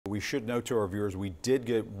should note to our viewers, we did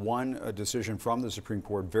get one decision from the Supreme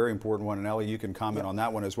Court, very important one, and Ellie, you can comment on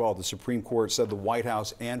that one as well. The Supreme Court said the White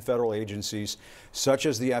House and federal agencies, such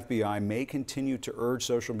as the FBI, may continue to urge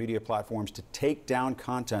social media platforms to take down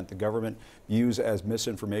content the government views as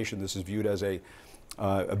misinformation. This is viewed as a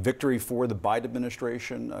victory for the Biden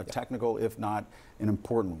administration, technical, if not an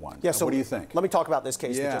important one. Yeah, so what do you think? Let me talk about this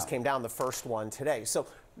case that just came down, the first one today. So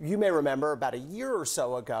you may remember about a year or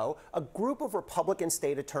so ago, a group of Republican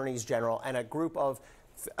state attorneys general and a group of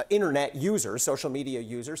internet users, social media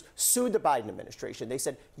users, sued the Biden administration. They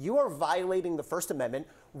said, you are violating the First Amendment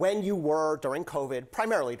when you were, during COVID,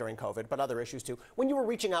 primarily during COVID, but other issues too, when you were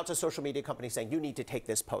reaching out to social media companies saying, you need to take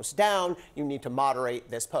this post down, you need to moderate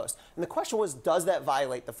this post. And the question was, does that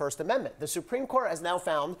violate the First Amendment? The Supreme Court has now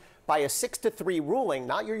found, by a 6-3 ruling,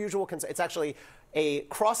 not your usual consent, it's actually a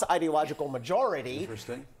cross-ideological majority,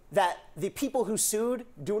 that the people who sued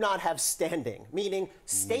do not have standing, meaning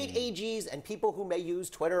state AGs and people who may use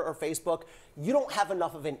Twitter or Facebook, you don't have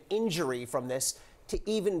enough of an injury from this to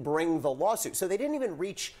even bring the lawsuit. So they didn't even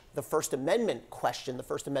reach the First Amendment question, the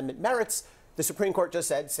First Amendment merits. The Supreme Court just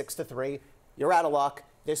said 6-3, you're out of luck,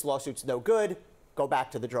 this lawsuit's no good, go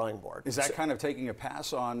back to the drawing board. Is that kind of taking a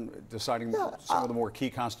pass on deciding some of the more key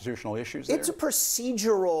constitutional issues there? It's a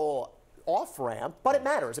procedural off-ramp, but it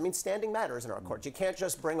matters. I mean, standing matters in our courts. You can't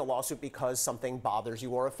just bring a lawsuit because something bothers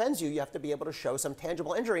you or offends you. You have to be able to show some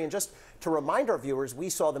tangible injury. And just to remind our viewers, we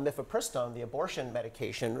saw the mifepristone, the abortion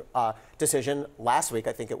medication decision last week,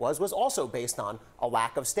 I think it was also based on a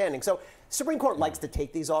lack of standing. So Supreme Court likes to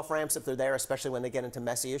take these off-ramps if they're there, especially when they get into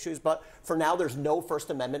messy issues. But for now, there's no First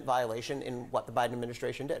Amendment violation in what the Biden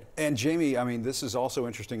administration did. And Jamie, I mean, this is also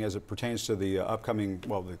interesting as it pertains to the upcoming,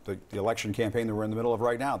 well, the election campaign that we're in the middle of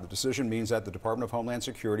right now. The decision means that the Department of Homeland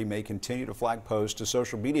Security may continue to flag posts to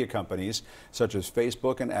social media companies such as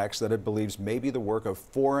Facebook and X that it believes may be the work of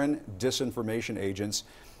foreign disinformation agents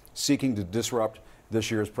seeking to disrupt this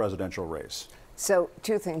year's presidential race. So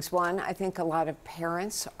two things. One, I think a lot of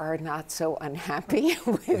parents are not so unhappy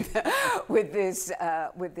with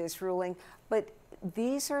this ruling. But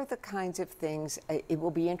these are the kinds of things it will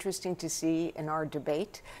be interesting to see in our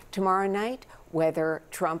debate tomorrow night, whether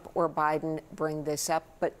Trump or Biden bring this up.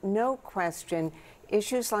 But no question,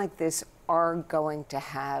 issues like this are going to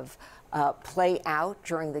have play out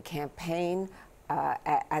during the campaign,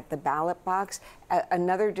 at the ballot box.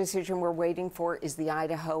 Another decision we're waiting for is the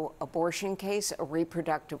Idaho abortion case, a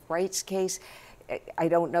reproductive rights case. I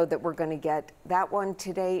don't know that we're going to get that one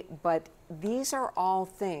today, but these are all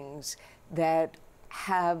things that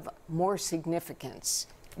have more significance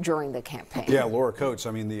during the campaign. Yeah, Laura Coates,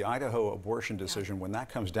 I mean, the Idaho abortion decision, when that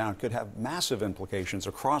comes down, could have massive implications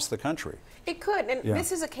across the country. It could, and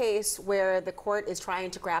this is a case where the court is trying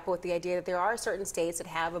to grapple with the idea that there are certain states that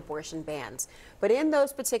have abortion bans. But in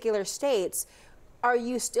those particular states, are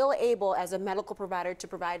you still able, as a medical provider, to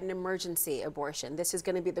provide an emergency abortion? This is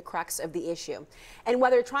going to be the crux of the issue. And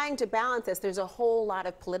whether trying to balance this, there's a whole lot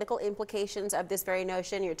of political implications of this very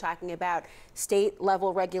notion. You're talking about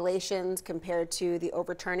state-level regulations compared to the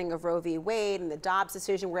overturning of Roe v. Wade and the Dobbs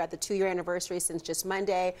decision. We're at the 2-year anniversary since just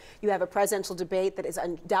Monday. You have a presidential debate that is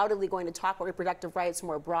undoubtedly going to talk about reproductive rights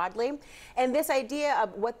more broadly. And this idea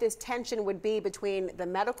of what this tension would be between the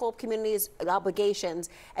medical community's obligations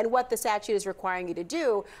and what the statute is requiring you to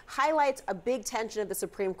do highlights a big tension of the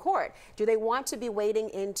Supreme Court. Do they want to be wading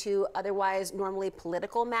into otherwise normally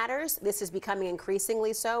political matters? This is becoming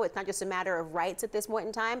increasingly so. It's not just a matter of rights at this point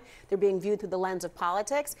in time. They're being viewed through the lens of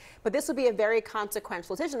politics. But this will be a very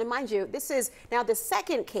consequential decision. And mind you, this is now the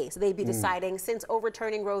second case they'd be deciding since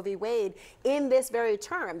overturning Roe v. Wade in this very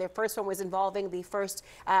term. Their first one was involving the first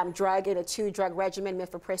drug in a 2-drug regimen,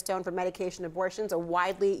 mifepristone, for medication abortions, a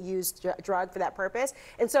widely used drug for that purpose.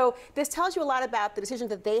 And so this tells you a lot about the decision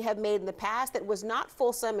that they have made in the past that was not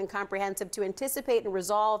fulsome and comprehensive to anticipate and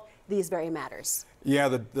resolve these very matters. Yeah,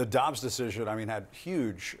 the Dobbs decision, I mean, had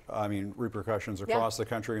huge, repercussions across the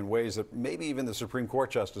country in ways that maybe even the Supreme Court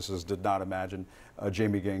justices did not imagine.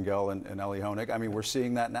 Jamie Gangel and Ellie Honig. I mean, we're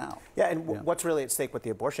seeing that now. Yeah, and what's really at stake with the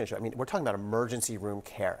abortion issue? I mean, we're talking about emergency room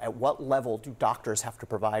care. At what level do doctors have to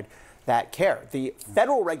provide that care? The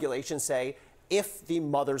federal regulations say if the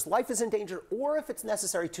mother's life is in danger or if it's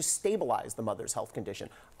necessary to stabilize the mother's health condition.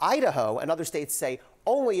 Idaho and other states say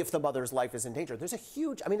only if the mother's life is in danger. There's a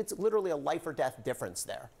huge, I mean, it's literally a life or death difference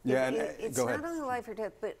there. Yeah, it's go ahead. not only life or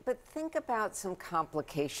death, but think about some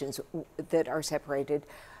complications that are separated.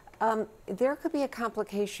 There could be a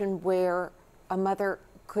complication where a mother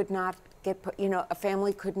could not get, a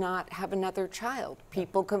family could not have another child.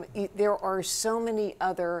 People come, there are so many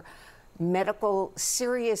other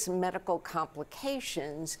serious medical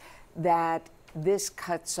complications that this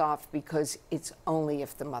cuts off because it's only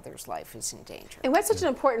if the mother's life is in danger. And what's such an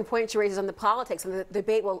important point she raises on the politics, and the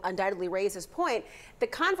debate will undoubtedly raise this point, the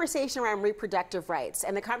conversation around reproductive rights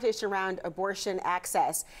and the conversation around abortion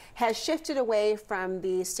access has shifted away from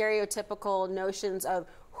the stereotypical notions of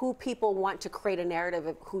who people want to create a narrative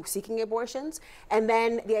of who's seeking abortions, and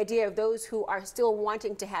then the idea of those who are still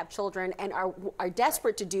wanting to have children and are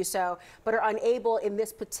desperate to do so, but are unable in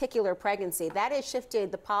this particular pregnancy. That has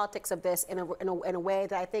shifted the politics of this in a way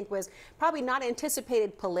that I think was probably not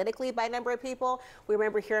anticipated politically by a number of people. We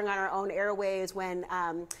remember hearing on our own airwaves when,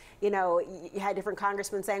 you had different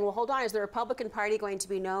congressmen saying, well, hold on, is the Republican Party going to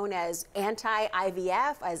be known as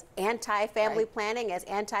anti-IVF, as anti-family planning, as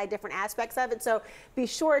anti-different aspects of it? So be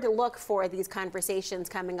sure to look for these conversations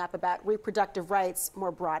coming up about reproductive rights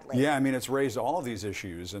more broadly. Yeah, I mean, it's raised all of these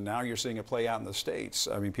issues, and now you're seeing it play out in the states.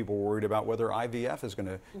 I mean, people were worried about whether IVF is going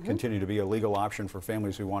to continue to be a legal option for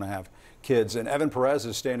families who want to have kids. And Evan Perez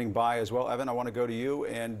is standing by as well. Evan, I want to go to you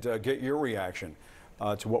and get your reaction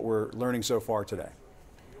to what we're learning so far today.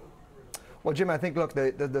 Well, Jim, I think, look,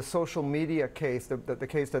 the social media case, the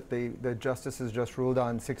case that the justices just ruled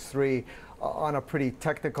on 6-3 on a pretty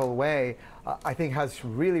technical way, I think has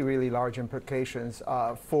really, really large implications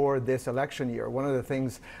for this election year. One of the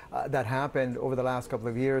things that happened over the last couple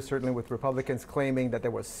of years, certainly with Republicans claiming that there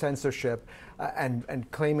was censorship and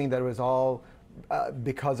claiming that it was all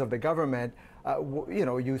because of the government,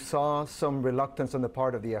 you saw some reluctance on the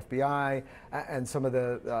part of the FBI and some of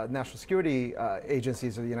the national security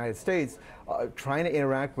agencies of the United States trying to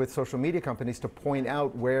interact with social media companies to point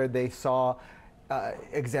out where they saw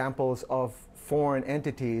examples of foreign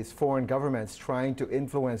entities, foreign governments trying to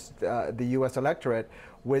influence the U.S. electorate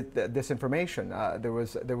with disinformation.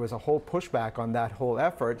 There was a whole pushback on that whole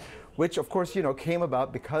effort, which of course came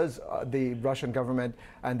about because the Russian government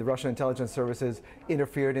and the Russian intelligence services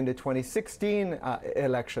interfered in the 2016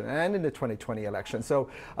 election and in the 2020 election. So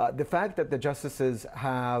the fact that the justices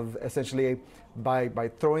have essentially,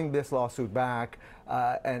 by throwing this lawsuit back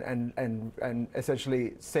and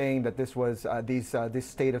essentially saying that this was these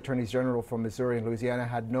state attorneys general from Missouri and Louisiana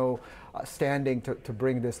had no standing to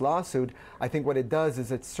bring this lawsuit, I think what it does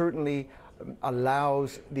is it certainly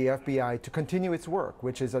allows the FBI to continue its work,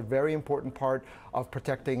 which is a very important part of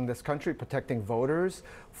protecting this country, protecting voters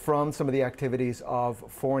from some of the activities of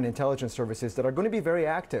foreign intelligence services that are going to be very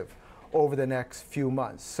active over the next few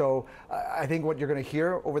months. So I think what you're going to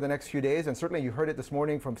hear over the next few days, and certainly you heard it this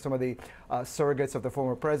morning from some of the surrogates of the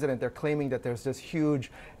former president, they're claiming that there's this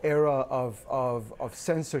huge era of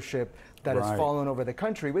censorship that has fallen over the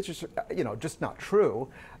country, which is just not true.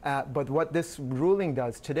 But what this ruling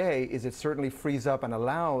does today is it certainly frees up and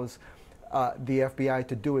allows the FBI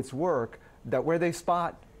to do its work, that where they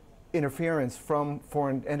spot interference from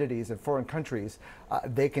foreign entities and foreign countries,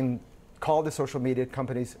 they can call the social media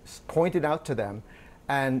companies, point it out to them,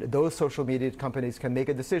 and those social media companies can make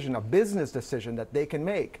a decision, a business decision that they can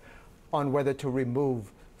make on whether to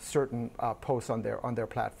remove certain posts on their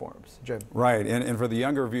platforms. Jim. Right, and for the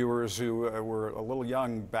younger viewers who were a little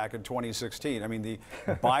young back in 2016, I mean, the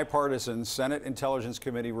bipartisan Senate Intelligence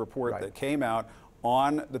Committee report that came out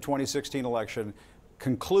on the 2016 election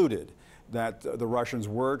concluded that the Russians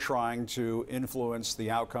were trying to influence the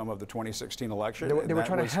outcome of the 2016 election. They were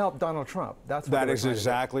trying to help Donald Trump. That is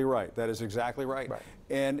exactly right. That is exactly right.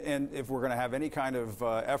 And if we're going to have any kind of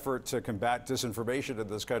effort to combat disinformation in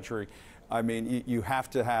this country, I mean, you have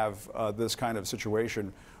to have this kind of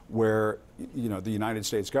situation where the United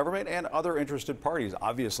States government and other interested parties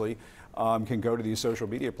obviously can go to these social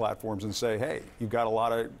media platforms and say, hey, you've got a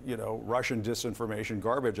lot of Russian disinformation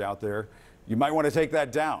garbage out there. You might want to take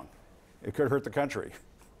that down. It could hurt the country.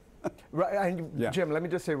 Right, and Jim, let me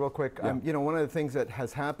just say real quick, one of the things that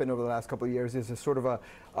has happened over the last couple of years is a sort of a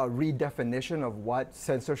redefinition of what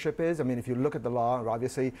censorship is. I mean, if you look at the law,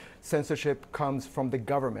 obviously censorship comes from the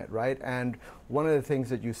government, right? And one of the things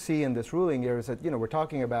that you see in this ruling here is that, we're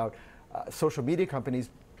talking about social media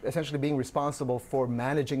companies essentially being responsible for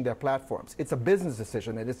managing their platforms. It's a business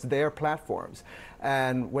decision and it's their platforms.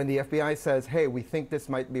 And when the FBI says, hey, we think this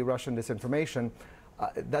might be Russian disinformation,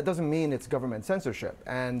 that doesn't mean it's government censorship.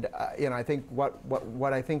 And I think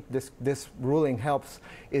what I think this ruling helps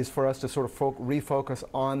is for us to sort of refocus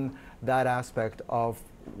on that aspect of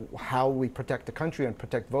how we protect the country and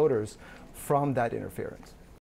protect voters from that interference.